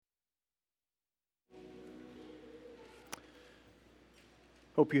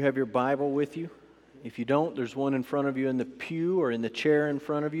Hope you have your Bible with you. If you don't, there's one in front of you in the pew or in the chair in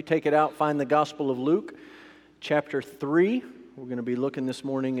front of you. Take it out, find the Gospel of Luke, chapter 3. We're going to be looking this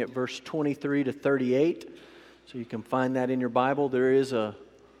morning at verse 23 to 38. So you can find that in your Bible. There is a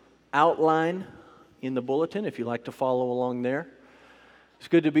outline in the bulletin if you'd like to follow along there. It's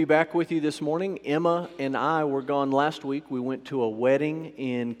good to be back with you this morning. Emma and I were gone last week. We went to a wedding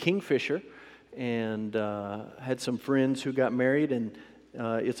in Kingfisher and had some friends who got married, and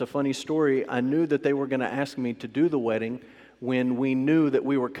it's a funny story. I knew that they were going to ask me to do the wedding when we knew that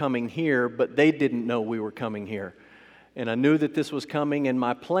we were coming here, but they didn't know we were coming here. And I knew that this was coming, and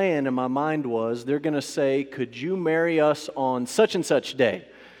my plan in my mind was they're going to say, could you marry us on such and such day?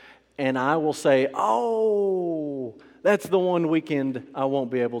 And I will say, oh, that's the one weekend I won't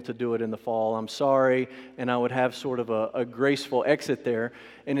be able to do it in the fall. I'm sorry. And I would have sort of a graceful exit there.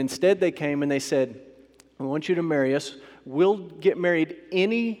 And instead they came and they said, I want you to marry us. We'll get married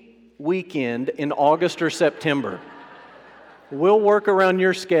any weekend in August or September. We'll work around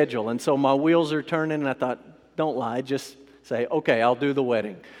your schedule. And so my wheels are turning, and I thought, don't lie, just say, okay, I'll do the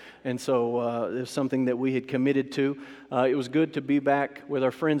wedding. And so it was something that we had committed to. It was good to be back with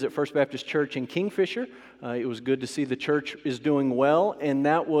our friends at First Baptist Church in Kingfisher. It was good to see the church is doing well, and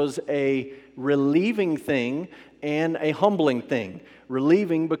that was a relieving thing and a humbling thing.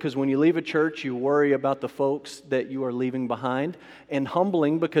 Relieving because when you leave a church, you worry about the folks that you are leaving behind, and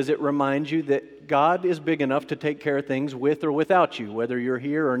humbling because it reminds you that God is big enough to take care of things with or without you. Whether you're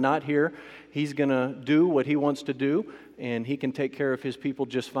here or not here, He's going to do what He wants to do, and He can take care of His people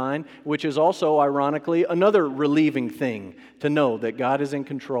just fine, which is also, ironically, another relieving thing to know that God is in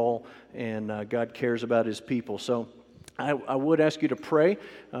control and God cares about His people. So I would ask you to pray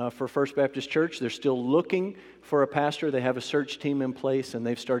for First Baptist Church. They're still looking for a pastor. They have a search team in place, and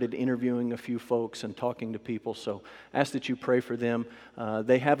they've started interviewing a few folks and talking to people. So ask that you pray for them.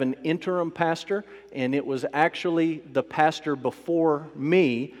 They have an interim pastor, and it was actually the pastor before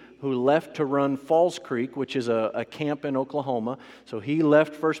me who left to run Falls Creek, which is a camp in Oklahoma. So he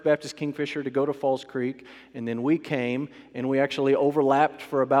left First Baptist Kingfisher to go to Falls Creek, and then we came, and we actually overlapped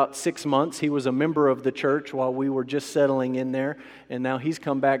for about 6 months. He was a member of the church while we were just settling in there, and now he's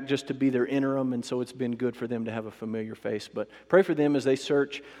come back just to be their interim, and so it's been good for them to have a familiar face. But pray for them as they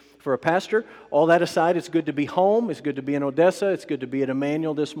search for a pastor. All that aside, it's good to be home. It's good to be in Odessa. It's good to be at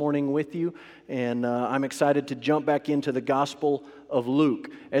Emmanuel this morning with you. And I'm excited to jump back into the Gospel of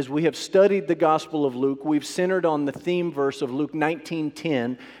Luke. As we have studied the Gospel of Luke, we've centered on the theme verse of Luke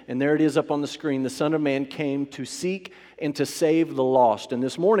 19:10. And there it is up on the screen. The Son of Man came to seek and to save the lost. And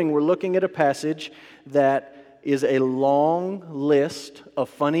this morning we're looking at a passage that is a long list of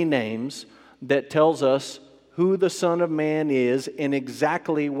funny names that tells us who the Son of Man is and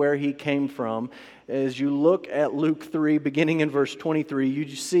exactly where He came from. As you look at Luke 3, beginning in verse 23,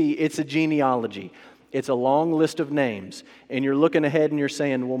 you see it's a genealogy. It's a long list of names. And you're looking ahead and you're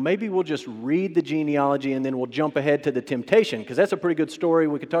saying, well, maybe we'll just read the genealogy and then we'll jump ahead to the temptation, because that's a pretty good story.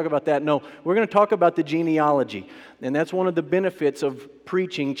 We could talk about that. No, we're going to talk about the genealogy. And that's one of the benefits of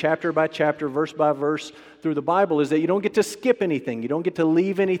preaching chapter by chapter, verse by verse through the Bible, is that you don't get to skip anything. You don't get to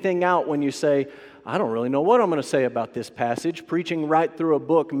leave anything out when you say, I don't really know what I'm going to say about this passage. Preaching right through a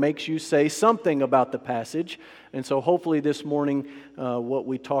book makes you say something about the passage. And so hopefully this morning what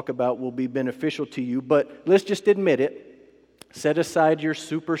we talk about will be beneficial to you. But let's just admit it. Set aside your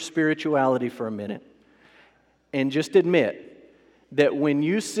super spirituality for a minute and just admit that when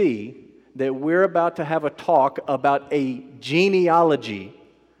you see that we're about to have a talk about a genealogy,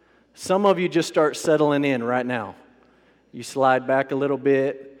 some of you just start settling in right now. You slide back a little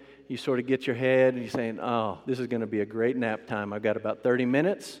bit. You sort of get your head and you're saying, oh, this is going to be a great nap time. I've got about 30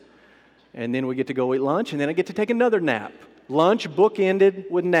 minutes. And then we get to go eat lunch, and then I get to take another nap. Lunch bookended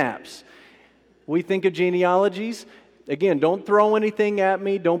with naps. We think of genealogies. Again, don't throw anything at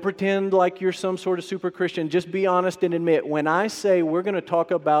me. Don't pretend like you're some sort of super Christian. Just be honest and admit, when I say we're going to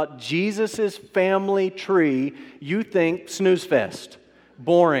talk about Jesus' family tree, you think snooze fest.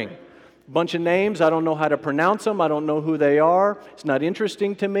 Boring. Bunch of names, I don't know how to pronounce them, I don't know who they are, it's not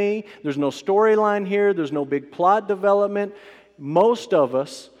interesting to me, there's no storyline here, there's no big plot development. Most of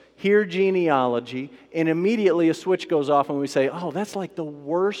us hear genealogy and immediately a switch goes off and we say, oh, that's like the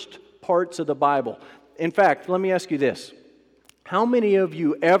worst parts of the Bible. In fact, let me ask you this. How many of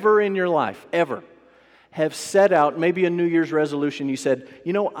you ever in your life, ever, have set out, maybe a New Year's resolution, you said,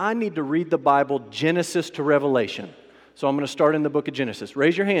 you know, I need to read the Bible Genesis to Revelation. So I'm going to start in the book of Genesis.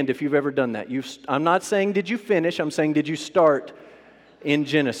 Raise your hand if you've ever done that. I'm not saying did you finish, I'm saying did you start in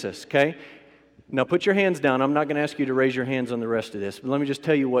Genesis, okay? Now put your hands down. I'm not going to ask you to raise your hands on the rest of this, but let me just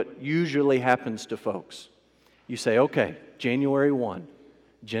tell you what usually happens to folks. You say, okay, January 1,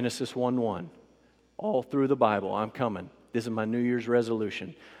 Genesis 1:1. All through the Bible, I'm coming. This is my New Year's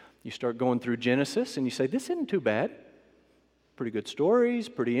resolution. You start going through Genesis and you say, this isn't too bad. Pretty good stories,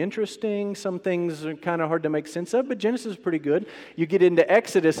 pretty interesting. Some things are kind of hard to make sense of, but Genesis is pretty good. You get into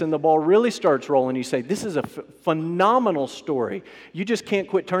Exodus and the ball really starts rolling. You say, this is a phenomenal story. You just can't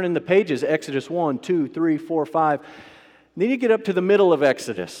quit turning the pages. Exodus 1, 2, 3, 4, 5. And then you get up to the middle of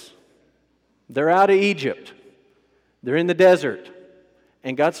Exodus. They're out of Egypt. They're in the desert.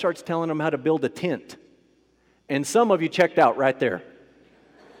 And God starts telling them how to build a tent. And some of you checked out right there.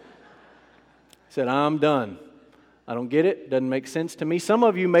 Said, I'm done. I don't get it. Doesn't make sense to me. Some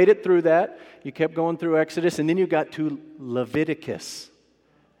of you made it through that. You kept going through Exodus, and then you got to Leviticus.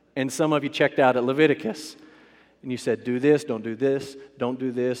 And some of you checked out at Leviticus. And you said, do this, don't do this, don't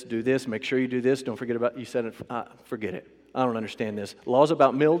do this, do this, make sure you do this, don't forget about, you said, forget it. I don't understand this. Laws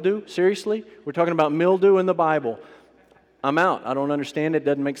about mildew? Seriously? We're talking about mildew in the Bible. I'm out. I don't understand it.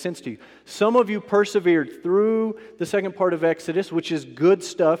 Doesn't make sense to you. Some of you persevered through the second part of Exodus, which is good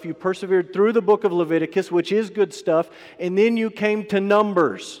stuff. You persevered through the book of Leviticus, which is good stuff. And then you came to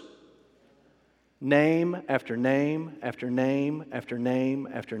Numbers. Name after name after name after name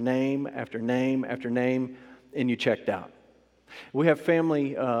after name after name after name, and you checked out. We have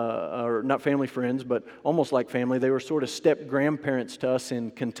family, or not family friends, but almost like family. They were sort of step-grandparents to us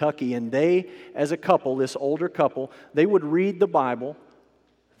in Kentucky, and they, as a couple, this older couple, they would read the Bible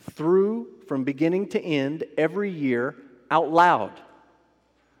through, from beginning to end, every year, out loud.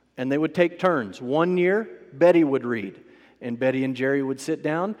 And they would take turns. One year, Betty would read, and Betty and Jerry would sit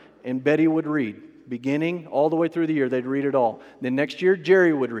down, and Betty would read. Beginning all the way through the year, they'd read it all. Then next year,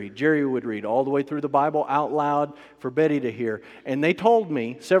 Jerry would read all the way through the Bible out loud for Betty to hear. And they told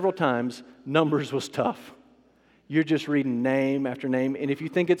me several times, Numbers was tough. You're just reading name after name. And if you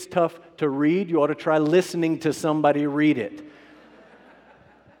think it's tough to read, you ought to try listening to somebody read it.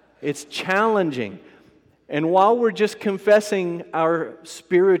 It's challenging. And while we're just confessing our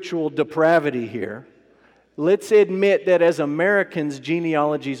spiritual depravity here, let's admit that as Americans,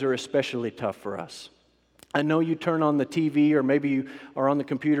 genealogies are especially tough for us. I know you turn on the TV or maybe you are on the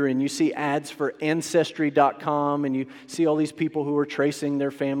computer and you see ads for Ancestry.com and you see all these people who are tracing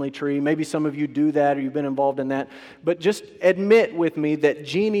their family tree. Maybe some of you do that or you've been involved in that. But just admit with me that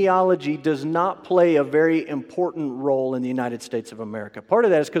genealogy does not play a very important role in the United States of America. Part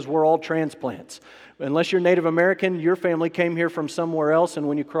of that is because we're all transplants. Unless you're Native American, your family came here from somewhere else, and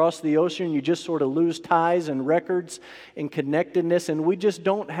when you cross the ocean, you just sort of lose ties and records and connectedness, and we just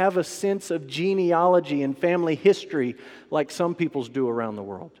don't have a sense of genealogy and family history like some peoples do around the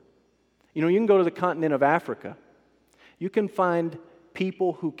world. You know, you can go to the continent of Africa. You can find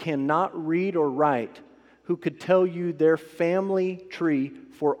people who cannot read or write who could tell you their family tree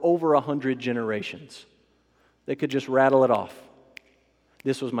for over 100 generations. They could just rattle it off.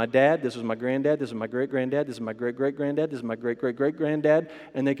 This was my dad, this was my granddad, this is my great-granddad, this is my great-great-granddad, this is my great-great-great-granddad,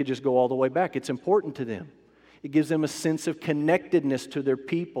 and they could just go all the way back. It's important to them. It gives them a sense of connectedness to their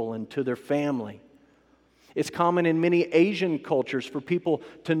people and to their family. It's common in many Asian cultures for people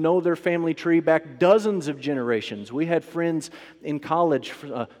to know their family tree back dozens of generations. We had friends in college,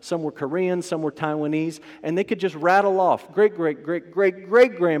 some were Korean, some were Taiwanese, and they could just rattle off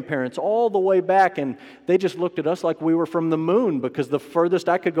great-great-great-great-great-grandparents all the way back, and they just looked at us like we were from the moon because the furthest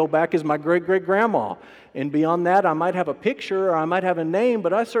I could go back is my great-great-grandma. And beyond that, I might have a picture or I might have a name,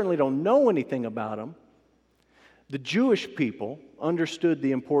 but I certainly don't know anything about them. The Jewish people understood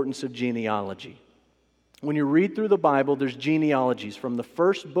the importance of genealogy. When you read through the Bible, there's genealogies from the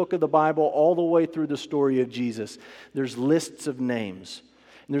first book of the Bible all the way through the story of Jesus. There's lists of names.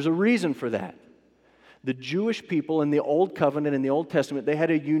 And there's a reason for that. The Jewish people in the Old Covenant, in the Old Testament, they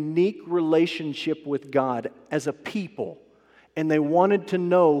had a unique relationship with God as a people. And they wanted to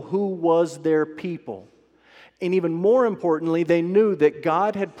know who was their people. And even more importantly, they knew that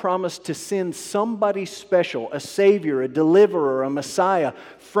God had promised to send somebody special, a Savior, a deliverer, a Messiah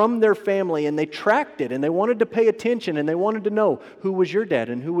from their family, and they tracked it, and they wanted to pay attention, and they wanted to know who was your dad,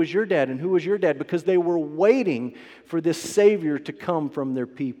 and who was your dad, and who was your dad, because they were waiting for this Savior to come from their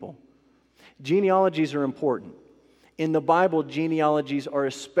people. Genealogies are important. In the Bible, genealogies are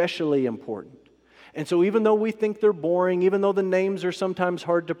especially important. And so even though we think they're boring, even though the names are sometimes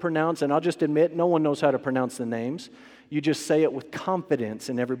hard to pronounce, and I'll just admit, no one knows how to pronounce the names. You just say it with confidence,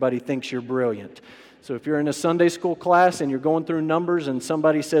 and everybody thinks you're brilliant. So if you're in a Sunday school class and you're going through numbers and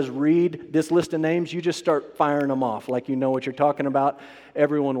somebody says, read this list of names, you just start firing them off like you know what you're talking about.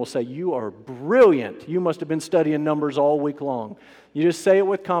 Everyone will say, you are brilliant. You must have been studying numbers all week long. You just say it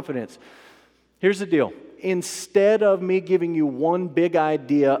with confidence. Here's the deal. Instead of me giving you one big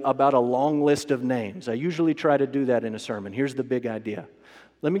idea about a long list of names, I usually try to do that in a sermon. Here's the big idea.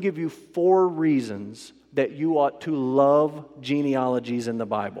 Let me give you 4 reasons that you ought to love genealogies in the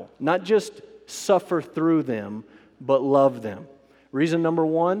Bible. Not just suffer through them, but love them. Reason number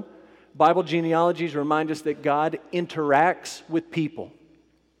 1, Bible genealogies remind us that God interacts with people.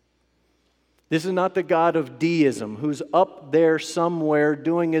 This is not the God of deism who's up there somewhere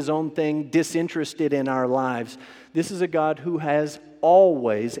doing his own thing, disinterested in our lives. This is a God who has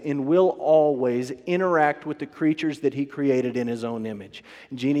always and will always interact with the creatures that he created in his own image.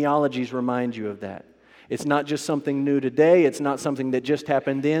 Genealogies remind you of that. It's not just something new today. It's not something that just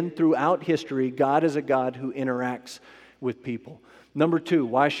happened then. Throughout history, God is a God who interacts with people. Number 2,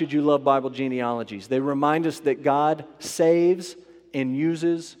 why should you love Bible genealogies? They remind us that God saves and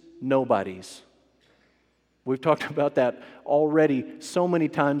uses nobodies. We've talked about that already so many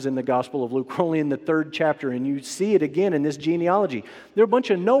times in the Gospel of Luke. We're only in the 3rd chapter, and you see it again in this genealogy. They're a bunch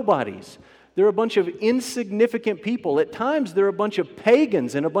of nobodies. They're a bunch of insignificant people. At times, they're a bunch of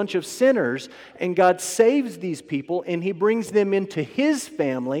pagans and a bunch of sinners, and God saves these people, and He brings them into His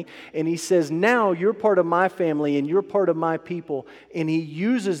family, and He says, now you're part of my family, and you're part of my people, and He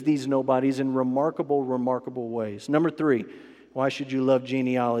uses these nobodies in remarkable, remarkable ways. Number 3, why should you love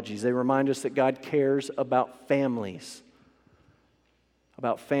genealogies? They remind us that God cares about families.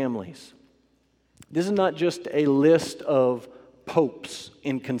 About families. This is not just a list of popes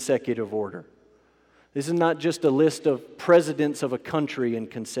in consecutive order. This is not just a list of presidents of a country in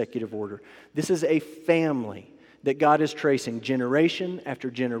consecutive order. This is a family that God is tracing generation after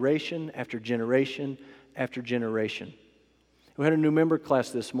generation after generation after generation. We had a new member class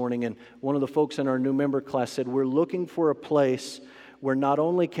this morning, and one of the folks in our new member class said, we're looking for a place where not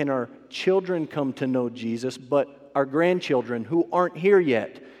only can our children come to know Jesus, but our grandchildren who aren't here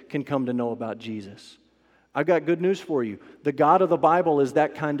yet can come to know about Jesus. I've got good news for you. The God of the Bible is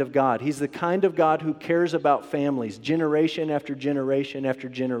that kind of God. He's the kind of God who cares about families, generation after generation after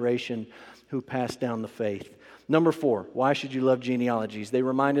generation, who pass down the faith. Number 4, why should you love genealogies? They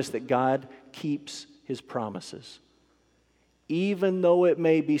remind us that God keeps His promises. Even though it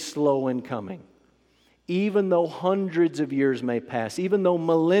may be slow in coming, even though hundreds of years may pass, even though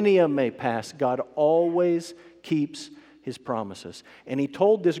millennia may pass, God always keeps His promises. And He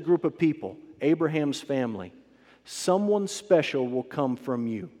told this group of people, Abraham's family, someone special will come from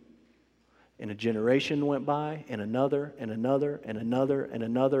you. And a generation went by, and another, and another, and another, and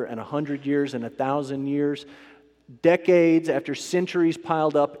another, and 100 years, and 1,000 years, decades after centuries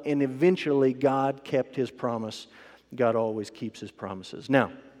piled up, and eventually God kept His promise. God always keeps His promises.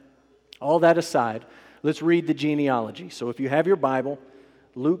 Now, all that aside, let's read the genealogy. So if you have your Bible,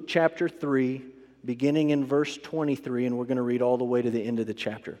 Luke chapter 3, beginning in verse 23, and we're going to read all the way to the end of the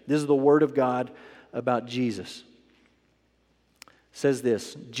chapter. This is the Word of God about Jesus. It says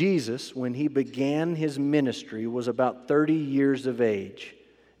this, Jesus, when He began His ministry, was about 30 years of age,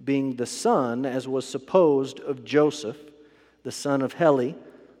 being the son, as was supposed, of Joseph, the son of Heli,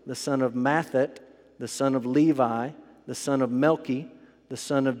 the son of Matthat, the son of Levi, the son of Melchi, the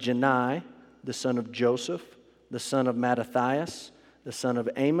son of Janai, the son of Joseph, the son of Mattathias, the son of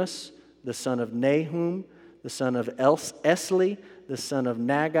Amos, the son of Nahum, the son of Esli, the son of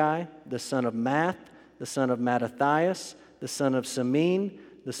Nagai, the son of Math, the son of Mattathias, the son of Semin,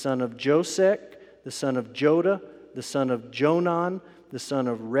 the son of Josech, the son of Joda, the son of Jonan, the son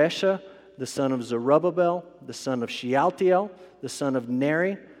of Resha, the son of Zerubbabel, the son of Shealtiel, the son of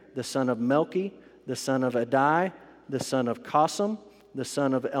Neri, the son of Melchi, the son of Adai, the son of Qasam, the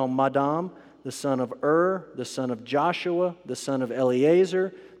son of Elmadam, the son of the son of Joshua, the son of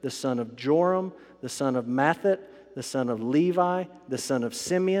Eleazar, the son of Joram, the son of Matthat, the son of Levi, the son of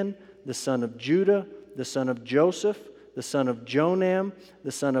Simeon, the son of Judah, the son of Joseph, the son of Jonam,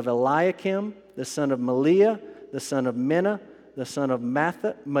 the son of Eliakim, the son of Meliah, the son of Menah, the son of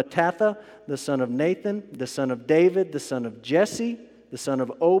Mattatha, the son of Nathan, the son of David, the son of Jesse, the son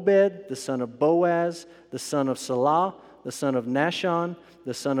of Obed, the son of Boaz, the son of Salah, the son of Nashon,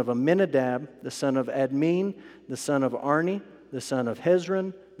 the son of Amminadab, the son of Admin, the son of Arni, the son of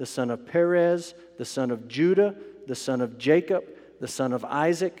Hezron, the son of Perez, the son of Judah, the son of Jacob, the son of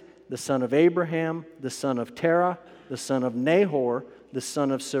Isaac, the son of Abraham, the son of Terah, the son of Nahor, the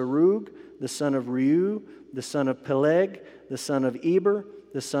son of Serug, the son of Reu, the son of Peleg, the son of Eber,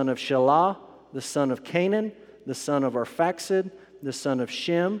 the son of Shelah, the son of Canaan, the son of Arphaxad, the son of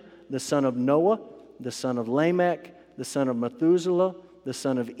Shem, the son of Noah, the son of Lamech, the son of Methuselah, the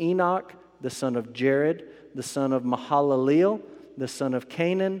son of Enoch, the son of Jared, the son of Mahalaleel, the son of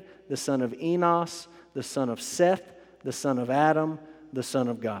Canaan, the son of Enos, the son of Seth, the son of Adam, the son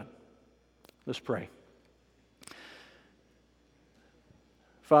of God. Let's pray.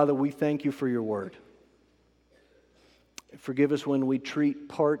 Father, we thank You for Your word. Forgive us when we treat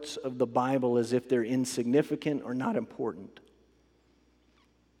parts of the Bible as if they're insignificant or not important.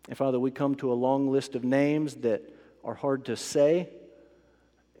 And Father, we come to a long list of names that are hard to say,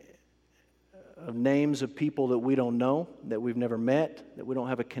 of names of people that we don't know, that we've never met, that we don't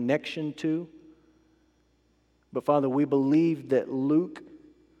have a connection to. But Father, we believe that Luke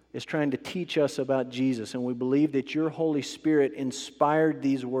is trying to teach us about Jesus, and we believe that your Holy Spirit inspired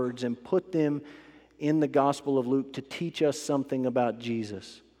these words and put them in the Gospel of Luke to teach us something about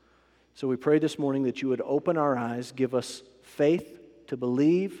Jesus. So we pray this morning that you would open our eyes, give us faith to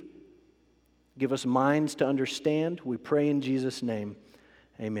believe, give us minds to understand. We pray in Jesus' name.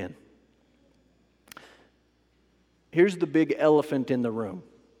 Amen. Here's the big elephant in the room.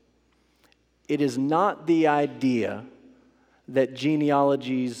 It is not the idea that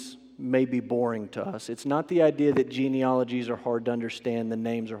genealogies may be boring to us. It's not the idea that genealogies are hard to understand, the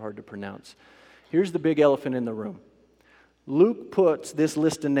names are hard to pronounce. Here's the big elephant in the room. Luke puts this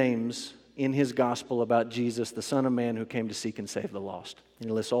list of names in his gospel about Jesus, the Son of Man who came to seek and save the lost. And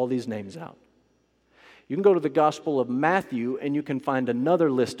he lists all these names out. You can go to the Gospel of Matthew and you can find another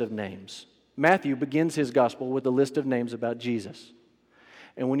list of names. Matthew begins his gospel with a list of names about Jesus.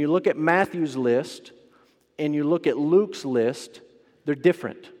 And when you look at Matthew's list and you look at Luke's list, they're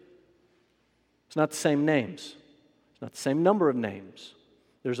different. It's not the same names. It's not the same number of names.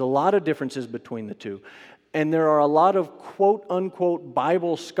 There's a lot of differences between the two. And there are a lot of quote-unquote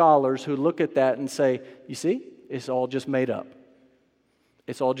Bible scholars who look at that and say, you see, it's all just made up.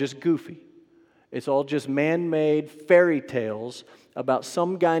 It's all just goofy. It's all just man-made fairy tales about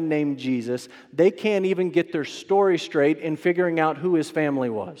some guy named Jesus. They can't even get their story straight in figuring out who his family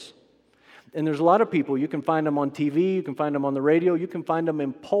was. And there's a lot of people, you can find them on TV, you can find them on the radio, you can find them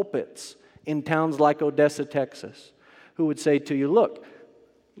in pulpits in towns like Odessa, Texas, who would say to you, look,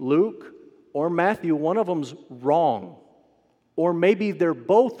 Luke or Matthew, one of them's wrong. Or maybe they're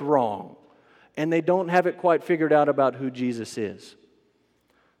both wrong, and they don't have it quite figured out about who Jesus is.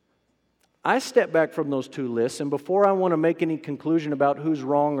 I step back from those two lists, and before I want to make any conclusion about who's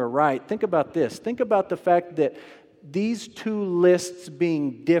wrong or right, think about this. Think about the fact that these two lists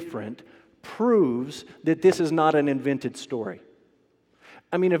being different proves that this is not an invented story.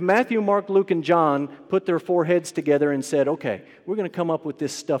 I mean, if Matthew, Mark, Luke, and John put their four heads together and said, okay, we're going to come up with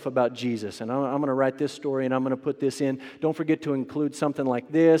this stuff about Jesus, and I'm going to write this story, and I'm going to put this in. Don't forget to include something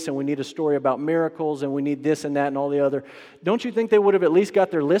like this, and we need a story about miracles, and we need this and that and all the other. Don't you think they would have at least got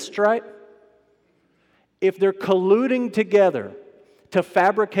their lists right? If they're colluding together to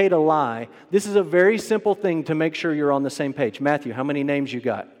fabricate a lie, this is a very simple thing to make sure you're on the same page. Matthew, how many names you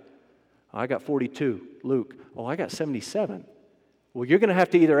got? Oh, I got 42. Luke, oh, I got 77. Well, you're going to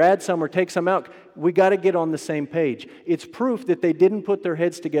have to either add some or take some out. We got to get on the same page. It's proof that they didn't put their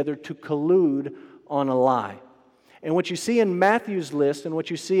heads together to collude on a lie. And what you see in Matthew's list and what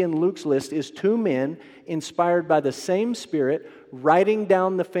you see in Luke's list is two men inspired by the same Spirit writing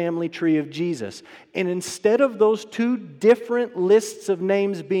down the family tree of Jesus. And instead of those two different lists of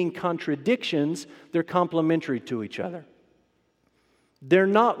names being contradictions, they're complementary to each other. They're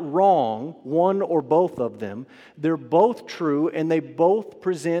not wrong, one or both of them. They're both true, and they both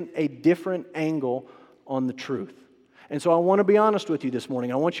present a different angle on the truth. And so I want to be honest with you this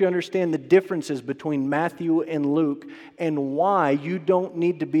morning. I want you to understand the differences between Matthew and Luke and why you don't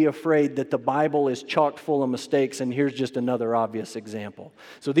need to be afraid that the Bible is chock full of mistakes, and here's just another obvious example.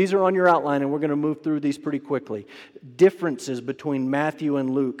 So these are on your outline, and we're going to move through these pretty quickly. Differences between Matthew and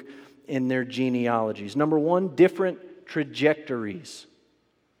Luke in their genealogies. Number one, different trajectories.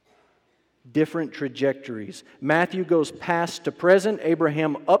 Different trajectories. Matthew goes past to present,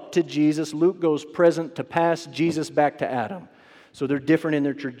 Abraham up to Jesus. Luke goes present to past, Jesus back to Adam. So they're different in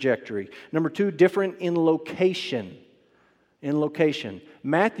their trajectory. Number two, different in location. In location.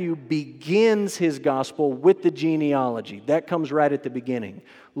 Matthew begins his gospel with the genealogy. That comes right at the beginning.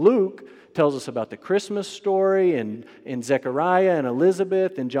 Luke tells us about the Christmas story and Zechariah and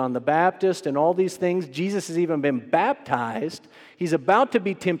Elizabeth and John the Baptist and all these things. Jesus has even been baptized. He's about to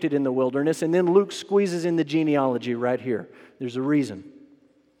be tempted in the wilderness, and then Luke squeezes in the genealogy right here. There's a reason.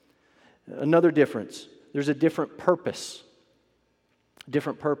 Another difference. There's a different purpose.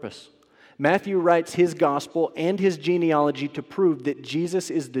 Different purpose. Matthew writes his gospel and his genealogy to prove that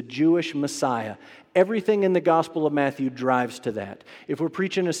Jesus is the Jewish Messiah. Everything in the Gospel of Matthew drives to that. If we're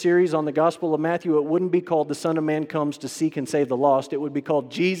preaching a series on the Gospel of Matthew, it wouldn't be called The Son of Man Comes to Seek and Save the Lost. It would be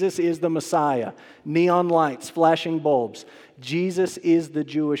called Jesus is the Messiah. Neon lights, flashing bulbs. Jesus is the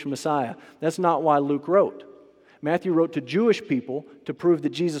Jewish Messiah. That's not why Luke wrote. Matthew wrote to Jewish people to prove that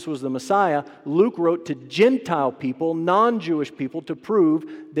Jesus was the Messiah. Luke wrote to Gentile people, non-Jewish people, to prove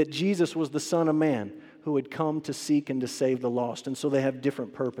that Jesus was the Son of Man who had come to seek and to save the lost. And so they have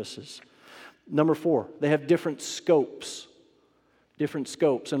different purposes. Number 4, they have different scopes. Different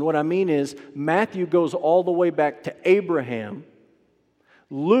scopes. And what I mean is, Matthew goes all the way back to Abraham.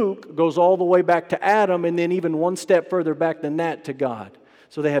 Luke goes all the way back to Adam, and then even one step further back than that to God.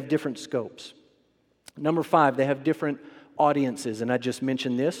 So they have different scopes. Number 5, they have different audiences. And I just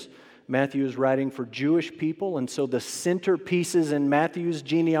mentioned this. Matthew is writing for Jewish people, and so the centerpieces in Matthew's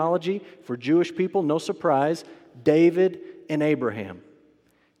genealogy for Jewish people, no surprise, David and Abraham.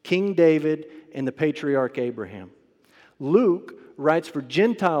 King David and the patriarch Abraham. Luke writes for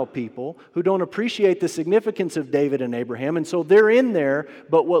Gentile people who don't appreciate the significance of David and Abraham, and so they're in there,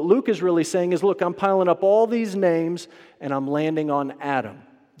 but what Luke is really saying is, look, I'm piling up all these names, and I'm landing on Adam,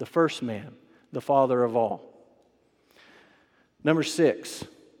 the first man, the father of all. Number 6,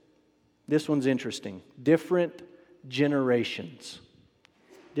 this one's interesting. Different generations.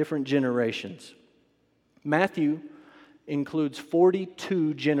 Different generations. Matthew includes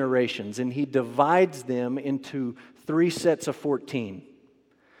 42 generations, and he divides them into 3 sets of 14.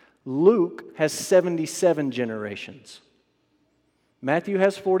 Luke has 77 generations. Matthew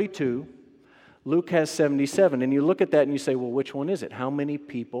has 42. Luke has 77. And you look at that and you say, well, which one is it? How many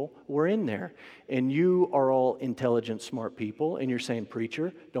people were in there? And you are all intelligent, smart people, and you're saying,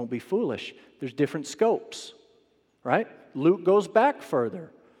 preacher, don't be foolish. There's different scopes, right? Luke goes back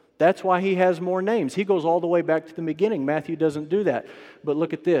further. That's why he has more names. He goes all the way back to the beginning. Matthew doesn't do that. But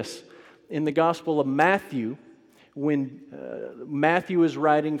look at this. In the Gospel of Matthew, when Matthew is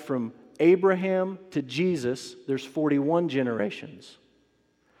writing from Abraham to Jesus, there's 41 generations.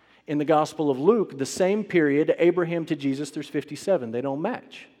 In the Gospel of Luke, the same period, Abraham to Jesus, there's 57. They don't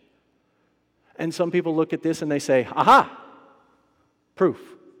match. And some people look at this and they say, aha, proof.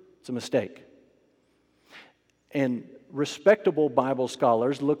 It's a mistake. And respectable Bible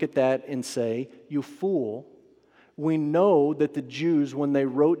scholars look at that and say, you fool. We know that the Jews, when they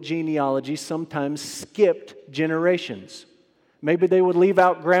wrote genealogy, sometimes skipped generations. Maybe they would leave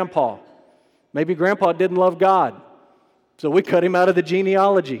out grandpa. Maybe grandpa didn't love God, so we cut him out of the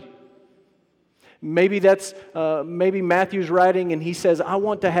genealogy. Maybe Matthew's writing and he says, I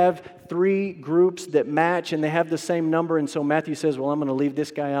want to have 3 groups that match and they have the same number. And so Matthew says, well, I'm going to leave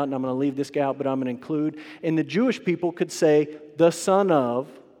this guy out and I'm going to leave this guy out, but I'm going to include. And the Jewish people could say, the son of,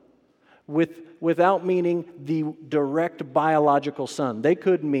 without meaning the direct biological son. They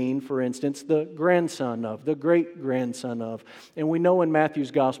could mean, for instance, the grandson of, the great-grandson of. And we know in Matthew's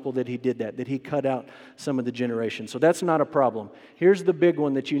gospel that he did that he cut out some of the generations. So that's not a problem. Here's the big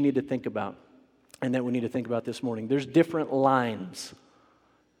one that you need to think about, and that we need to think about this morning. There's different lines.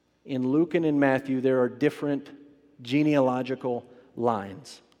 In Luke and in Matthew, there are different genealogical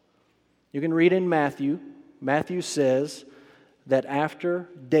lines. You can read in Matthew. Matthew says that after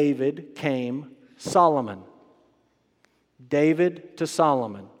David came Solomon. David to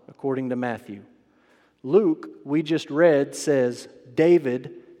Solomon, according to Matthew. Luke, we just read, says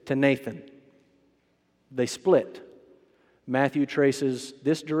David to Nathan. They split. Matthew traces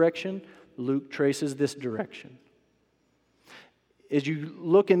this direction. Luke traces this direction. As you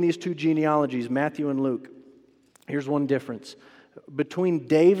look in these 2 genealogies, Matthew and Luke, here's one difference. Between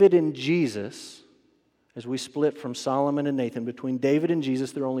David and Jesus, as we split from Solomon and Nathan, between David and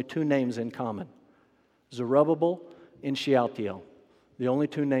Jesus, there are only 2 names in common. Zerubbabel and Shealtiel. The only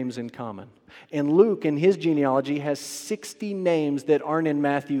 2 names in common. And Luke, in his genealogy, has 60 names that aren't in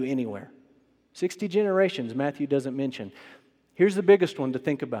Matthew anywhere. 60 generations Matthew doesn't mention. Here's the biggest one to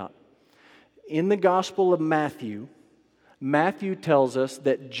think about. In the Gospel of Matthew, Matthew tells us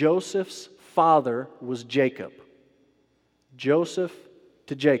that Joseph's father was Jacob. Joseph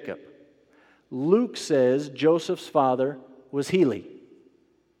to Jacob. Luke says Joseph's father was Heli.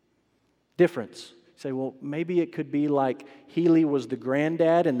 Difference. You say, well, maybe it could be like Heli was the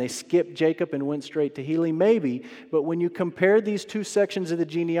granddad and they skipped Jacob and went straight to Heli. Maybe, but when you compare these 2 sections of the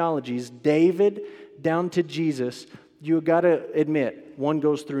genealogies, David down to Jesus, you've got to admit, one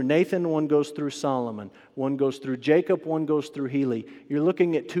goes through Nathan, one goes through Solomon. One goes through Jacob, one goes through Heli. You're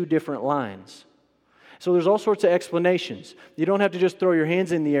looking at 2 different lines. So there's all sorts of explanations. You don't have to just throw your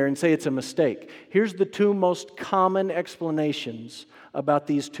hands in the air and say it's a mistake. Here's the 2 most common explanations about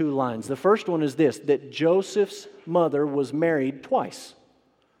these 2 lines. The first one is this, that Joseph's mother was married twice.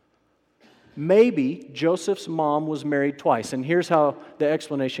 Maybe Joseph's mom was married twice. And here's how the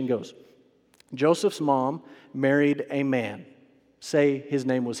explanation goes. Joseph's mom married a man. Say his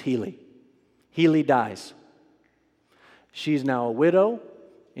name was Heli. Heli dies. She's now a widow.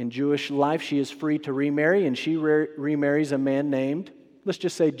 In Jewish life, she is free to remarry, and she remarries a man named, let's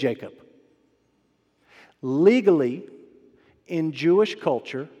just say, Jacob. Legally, in Jewish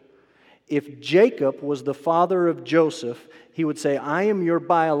culture, If Jacob was the father of Joseph, he would say, I am your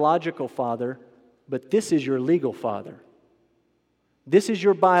biological father, but this is your legal father. This is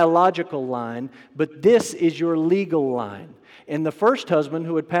your biological line, but this is your legal line. And the first husband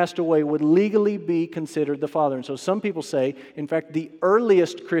who had passed away would legally be considered the father. And so some people say, in fact, the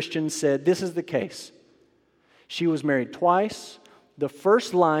earliest Christians said this is the case. She was married twice. The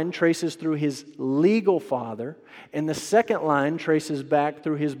first line traces through his legal father, and the second line traces back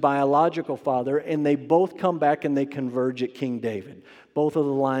through his biological father, and they both come back and they converge at King David. Both of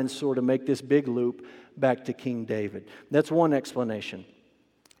the lines sort of make this big loop back to King David. That's one explanation.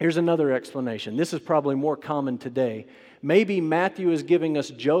 Here's another explanation. This is probably more common today. Maybe Matthew is giving us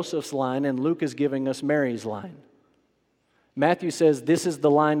Joseph's line and Luke is giving us Mary's line. Matthew says this is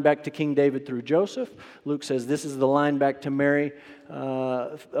the line back to King David through Joseph. Luke says this is the line back to Mary,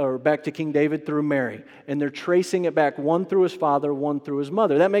 or back to King David through Mary. And they're tracing it back, one through his father, one through his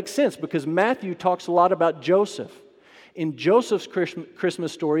mother. That makes sense because Matthew talks a lot about Joseph. In Joseph's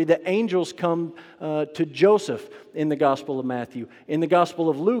Christmas story, the angels come to Joseph in the Gospel of Matthew. In the Gospel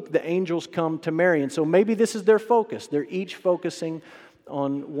of Luke, the angels come to Mary. And so maybe this is their focus. They're each focusing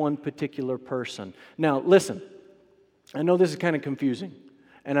on one particular person. Now, listen. I know this is kind of confusing,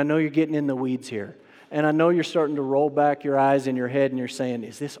 and I know you're getting in the weeds here, and I know you're starting to roll back your eyes in your head and you're saying,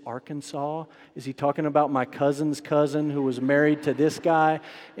 is this Arkansas? Is he talking about my cousin's cousin who was married to this guy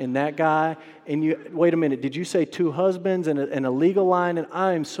and that guy? And you, wait a minute, did you say two husbands and a legal line? And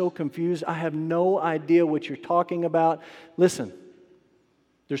I am so confused. I have no idea what you're talking about. Listen,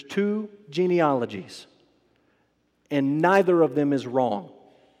 there's two genealogies, and neither of them is wrong.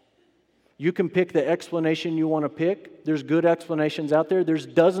 You can pick the explanation you want to pick. There's good explanations out there. There's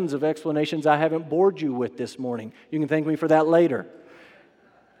dozens of explanations I haven't bored you with this morning. You can thank me for that later.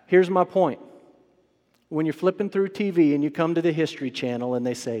 Here's my point. When you're flipping through TV and you come to the History Channel and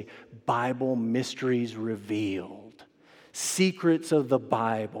they say, Bible mysteries revealed, secrets of the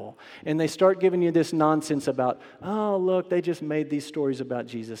Bible, and they start giving you this nonsense about, oh, look, they just made these stories about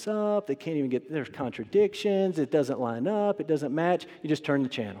Jesus up. They can't even get, there's contradictions. It doesn't line up. It doesn't match. You just turn the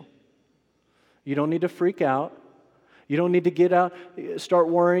channel. You don't need to freak out. You don't need to get out, start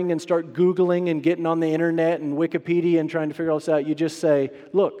worrying and start Googling and getting on the internet and Wikipedia and trying to figure all this out. You just say,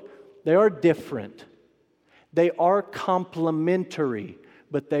 look, they are different. They are complementary,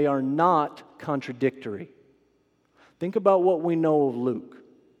 but they are not contradictory. Think about what we know of Luke.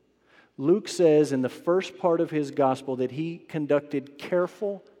 Luke says in the first part of his gospel that he conducted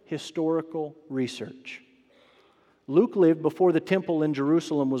careful historical research. Luke lived before the temple in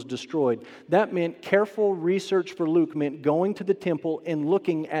Jerusalem was destroyed. That meant careful research for Luke meant going to the temple and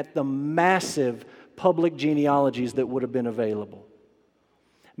looking at the massive public genealogies that would have been available.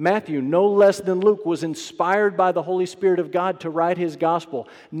 Matthew, no less than Luke, was inspired by the Holy Spirit of God to write his gospel.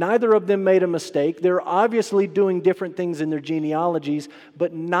 Neither of them made a mistake. They're obviously doing different things in their genealogies,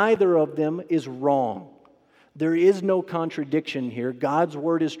 but neither of them is wrong. There is no contradiction here. God's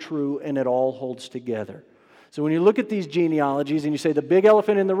word is true and it all holds together. So when you look at these genealogies and you say the big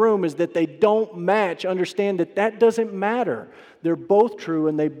elephant in the room is that they don't match, understand that that doesn't matter. They're both true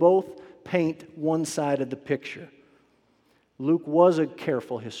and they both paint one side of the picture. Luke was a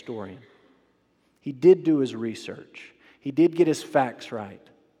careful historian. He did do his research. He did get his facts right.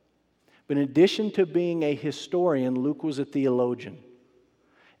 But in addition to being a historian, Luke was a theologian.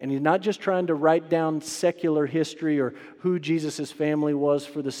 And he's not just trying to write down secular history or who Jesus' family was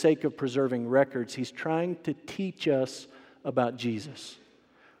for the sake of preserving records. He's trying to teach us about Jesus.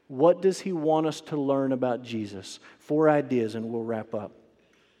 What does he want us to learn about Jesus? 4 ideas, and we'll wrap up.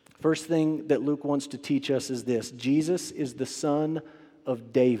 First thing that Luke wants to teach us is this. Jesus is the son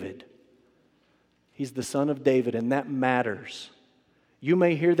of David. He's the son of David, and that matters. You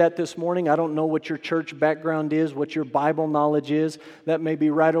may hear that this morning. I don't know what your church background is, what your Bible knowledge is. That may be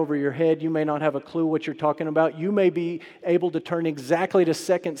right over your head. You may not have a clue what you're talking about. You may be able to turn exactly to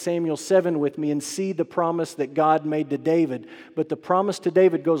 2 Samuel 7 with me and see the promise that God made to David. But the promise to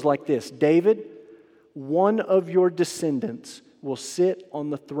David goes like this. David, one of your descendants will sit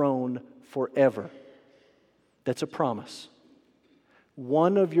on the throne forever. That's a promise.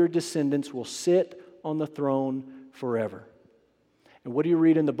 One of your descendants will sit on the throne forever. And what do you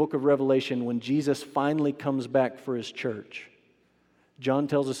read in the book of Revelation when Jesus finally comes back for his church? John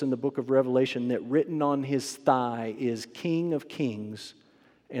tells us in the book of Revelation that written on his thigh is King of Kings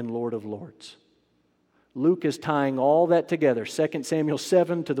and Lord of Lords. Luke is tying all that together, 2 Samuel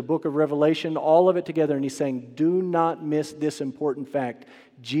 7 to the book of Revelation, all of it together, and he's saying, do not miss this important fact.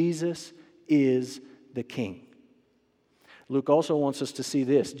 Jesus is the King. Luke also wants us to see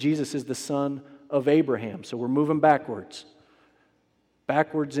this. Jesus is the son of Abraham. So we're moving backwards.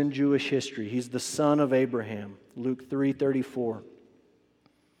 backwards in Jewish history. He's the son of Abraham, Luke 3:34.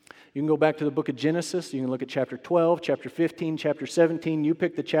 You can go back to the book of Genesis. You can look at chapter 12, chapter 15, chapter 17. You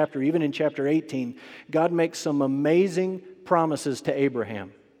pick the chapter. Even in chapter 18, God makes some amazing promises to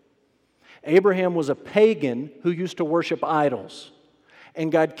Abraham. Abraham was a pagan who used to worship idols. And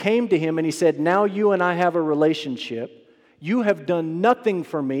God came to him and He said, now you and I have a relationship. You have done nothing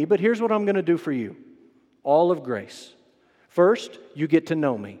for me, but here's what I'm going to do for you. All of grace. First, you get to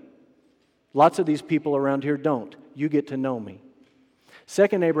know me. Lots of these people around here don't. You get to know me.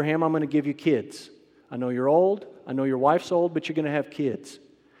 Second, Abraham, I'm going to give you kids. I know you're old. I know your wife's old, but you're going to have kids.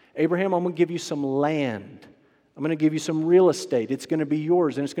 Abraham, I'm going to give you some land. I'm going to give you some real estate. It's going to be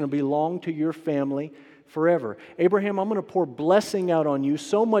yours, and it's going to belong to your family forever. Abraham, I'm going to pour blessing out on you,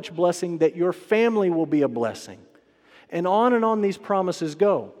 so much blessing that your family will be a blessing. And on these promises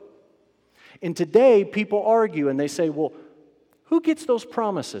go. And today, people argue, and they say, well, who gets those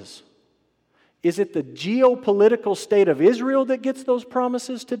promises? Is it the geopolitical state of Israel that gets those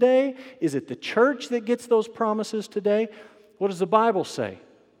promises today? Is it the church that gets those promises today? What does the Bible say?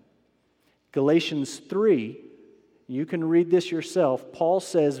 Galatians 3, you can read this yourself. Paul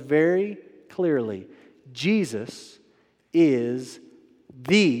says very clearly, Jesus is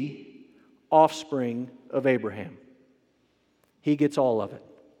the offspring of Abraham. He gets all of it.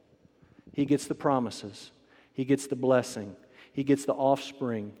 He gets the promises. He gets the blessing. He gets the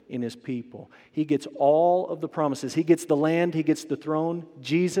offspring in His people. He gets all of the promises. He gets the land. He gets the throne.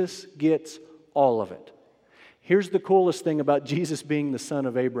 Jesus gets all of it. Here's the coolest thing about Jesus being the son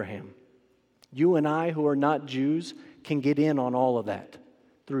of Abraham. You and I, who are not Jews, can get in on all of that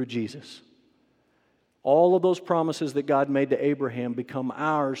through Jesus. All of those promises that God made to Abraham become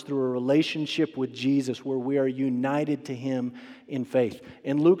ours through a relationship with Jesus where we are united to Him in faith.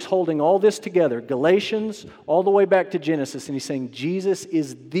 And Luke's holding all this together, Galatians all the way back to Genesis, and he's saying Jesus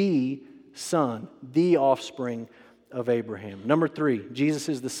is the son, the offspring of Abraham. Number 3, Jesus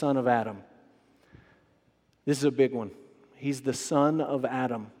is the son of Adam. This is a big one. He's the son of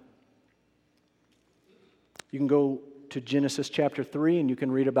Adam. You can go to Genesis chapter 3 and you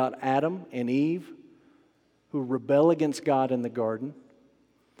can read about Adam and Eve who rebel against God in the garden.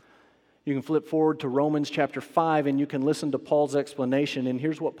 You can flip forward to Romans chapter 5 and you can listen to Paul's explanation. And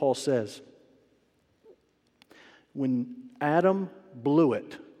here's what Paul says. When Adam blew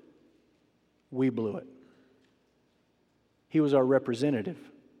it, we blew it. He was our representative.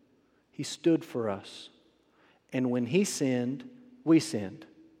 He stood for us. And when he sinned, we sinned.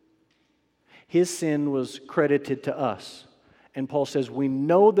 His sin was credited to us. And Paul says, we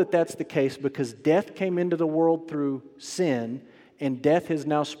know that that's the case because death came into the world through sin, and death has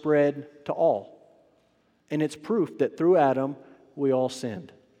now spread to all. And it's proof that through Adam, we all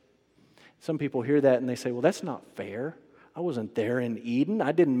sinned. Some people hear that and they say, well, that's not fair. I wasn't there in Eden.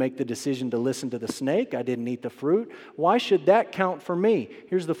 I didn't make the decision to listen to the snake. I didn't eat the fruit. Why should that count for me?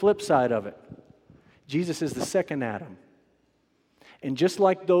 Here's the flip side of it. Jesus is the second Adam. And just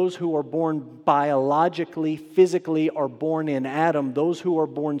like those who are born biologically, physically, are born in Adam, those who are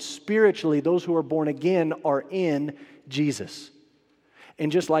born spiritually, those who are born again, are in Jesus.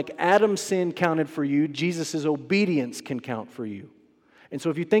 And just like Adam's sin counted for you, Jesus' obedience can count for you. And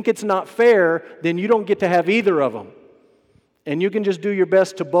so if you think it's not fair, then you don't get to have either of them. And you can just do your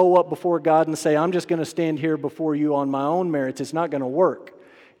best to bow up before God and say, I'm just going to stand here before you on my own merits. It's not going to work.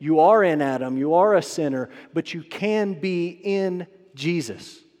 You are in Adam, you are a sinner, but you can be in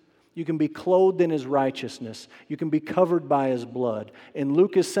Jesus. You can be clothed in His righteousness. You can be covered by His blood. And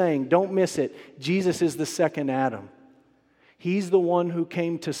Luke is saying, don't miss it, Jesus is the second Adam. He's the one who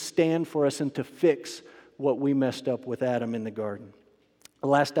came to stand for us and to fix what we messed up with Adam in the garden. The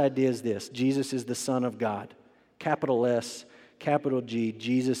last idea is this: Jesus is the Son of God. Capital S, capital G,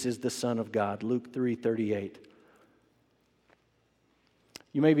 Jesus is the Son of God. Luke 3:38.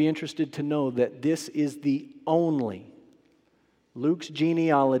 You may be interested to know that this is Luke's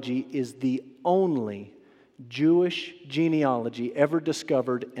genealogy is the only Jewish genealogy ever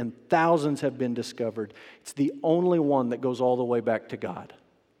discovered, and thousands have been discovered. It's the only one that goes all the way back to God.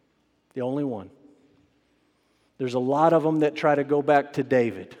 The only one. There's a lot of them that try to go back to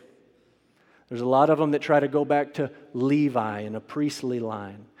David. There's a lot of them that try to go back to Levi in a priestly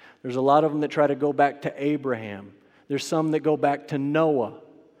line. There's a lot of them that try to go back to Abraham. There's some that go back to Noah.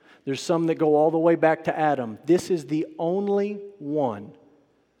 There's some that go all the way back to Adam. This is the only one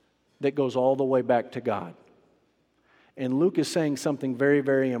that goes all the way back to God. And Luke is saying something very,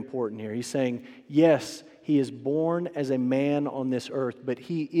 very important here. He's saying, yes, He is born as a man on this earth, but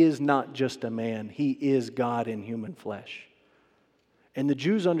He is not just a man. He is God in human flesh. And the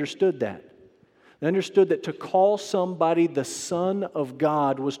Jews understood that. They understood that to call somebody the Son of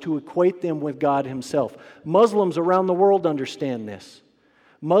God was to equate them with God Himself. Muslims around the world understand this.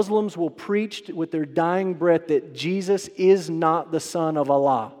 Muslims will preach with their dying breath that Jesus is not the Son of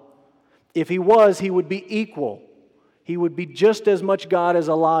Allah. If He was, He would be equal. He would be just as much God as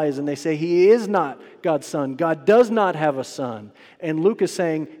Allah is. And they say He is not God's Son. God does not have a son. And Luke is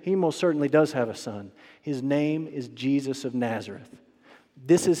saying He most certainly does have a son. His name is Jesus of Nazareth.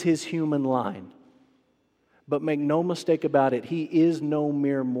 This is His human line. But make no mistake about it, He is no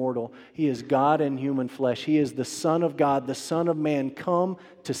mere mortal. He is God in human flesh. He is the Son of God, the Son of Man, come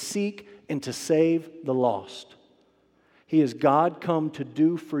to seek and to save the lost. He is God come to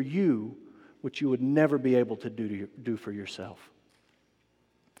do for you what you would never be able to do for yourself.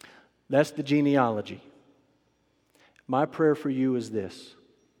 That's the genealogy. My prayer for you is this.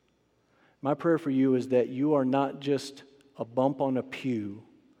 My prayer for you is that you are not just a bump on a pew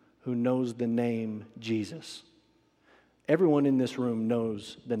who knows the name Jesus. Everyone in this room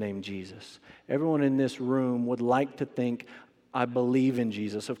knows the name Jesus. Everyone in this room would like to think, I believe in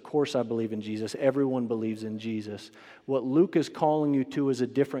Jesus. Of course I believe in Jesus. Everyone believes in Jesus. What Luke is calling you to is a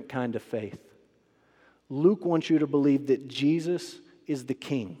different kind of faith. Luke wants you to believe that Jesus is the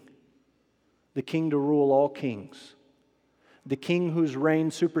King to rule all kings, the King whose reign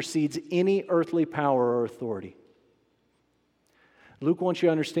supersedes any earthly power or authority. Luke wants you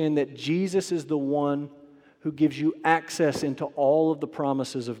to understand that Jesus is the one who gives you access into all of the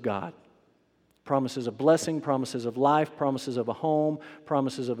promises of God. Promises of blessing, promises of life, promises of a home,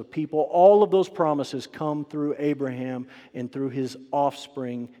 promises of a people. All of those promises come through Abraham and through his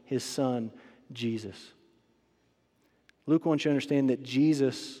offspring, his son, Jesus. Luke wants you to understand that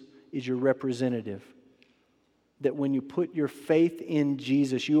Jesus is your representative. That when you put your faith in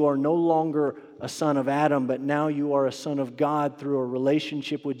Jesus, you are no longer a son of Adam, but now you are a son of God through a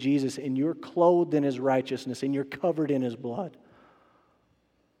relationship with Jesus, and you're clothed in His righteousness, and you're covered in His blood.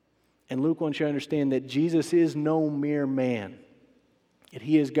 And Luke wants you to understand that Jesus is no mere man, that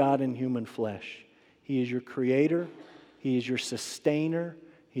He is God in human flesh. He is your creator, He is your sustainer,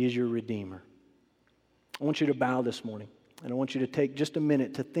 He is your redeemer. I want you to bow this morning, and I want you to take just a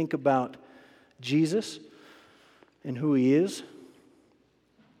minute to think about Jesus and who He is.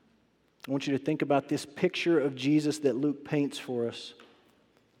 I want you to think about this picture of Jesus that Luke paints for us.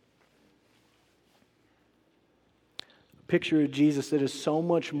 A picture of Jesus that is so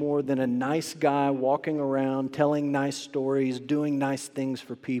much more than a nice guy walking around, telling nice stories, doing nice things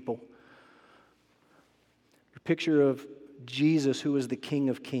for people. A picture of Jesus who is the King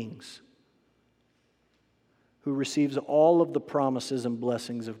of Kings, who receives all of the promises and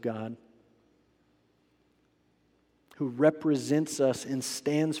blessings of God, who represents us and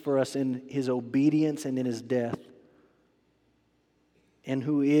stands for us in His obedience and in His death, and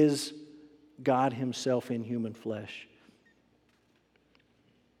who is God Himself in human flesh.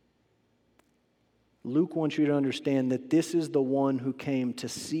 Luke wants you to understand that this is the one who came to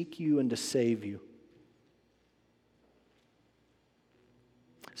seek you and to save you.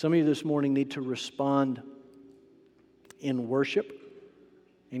 Some of you this morning need to respond in worship,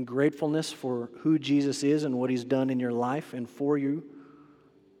 in gratefulness for who Jesus is and what He's done in your life and for you.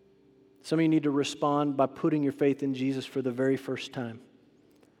 Some of you need to respond by putting your faith in Jesus for the very first time,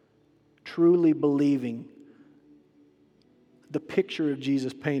 truly believing the picture of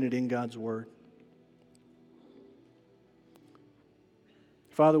Jesus painted in God's Word.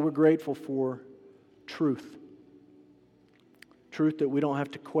 Father, we're grateful for truth. Truth that we don't have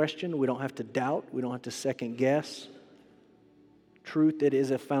to question, we don't have to doubt, we don't have to second guess. Truth that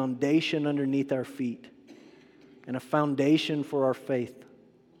is a foundation underneath our feet and a foundation for our faith.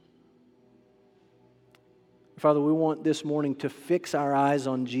 Father, we want this morning to fix our eyes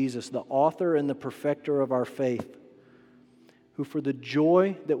on Jesus, the author and the perfecter of our faith, who for the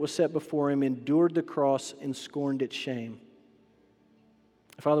joy that was set before Him endured the cross and scorned its shame.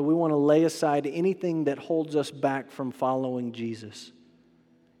 Father, we want to lay aside anything that holds us back from following Jesus.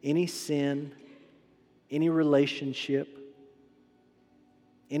 Any sin, any relationship,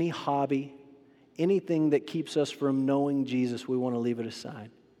 any hobby, anything that keeps us from knowing Jesus, we want to leave it aside.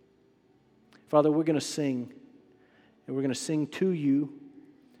 Father, we're going to sing, and we're going to sing to You.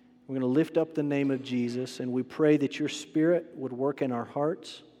 We're going to lift up the name of Jesus, and we pray that Your Spirit would work in our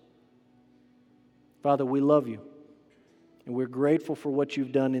hearts. Father, we love You, and we're grateful for what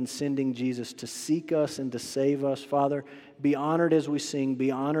You've done in sending Jesus to seek us and to save us. Father, be honored as we sing,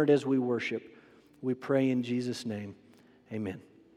 be honored as we worship. We pray in Jesus' name. Amen.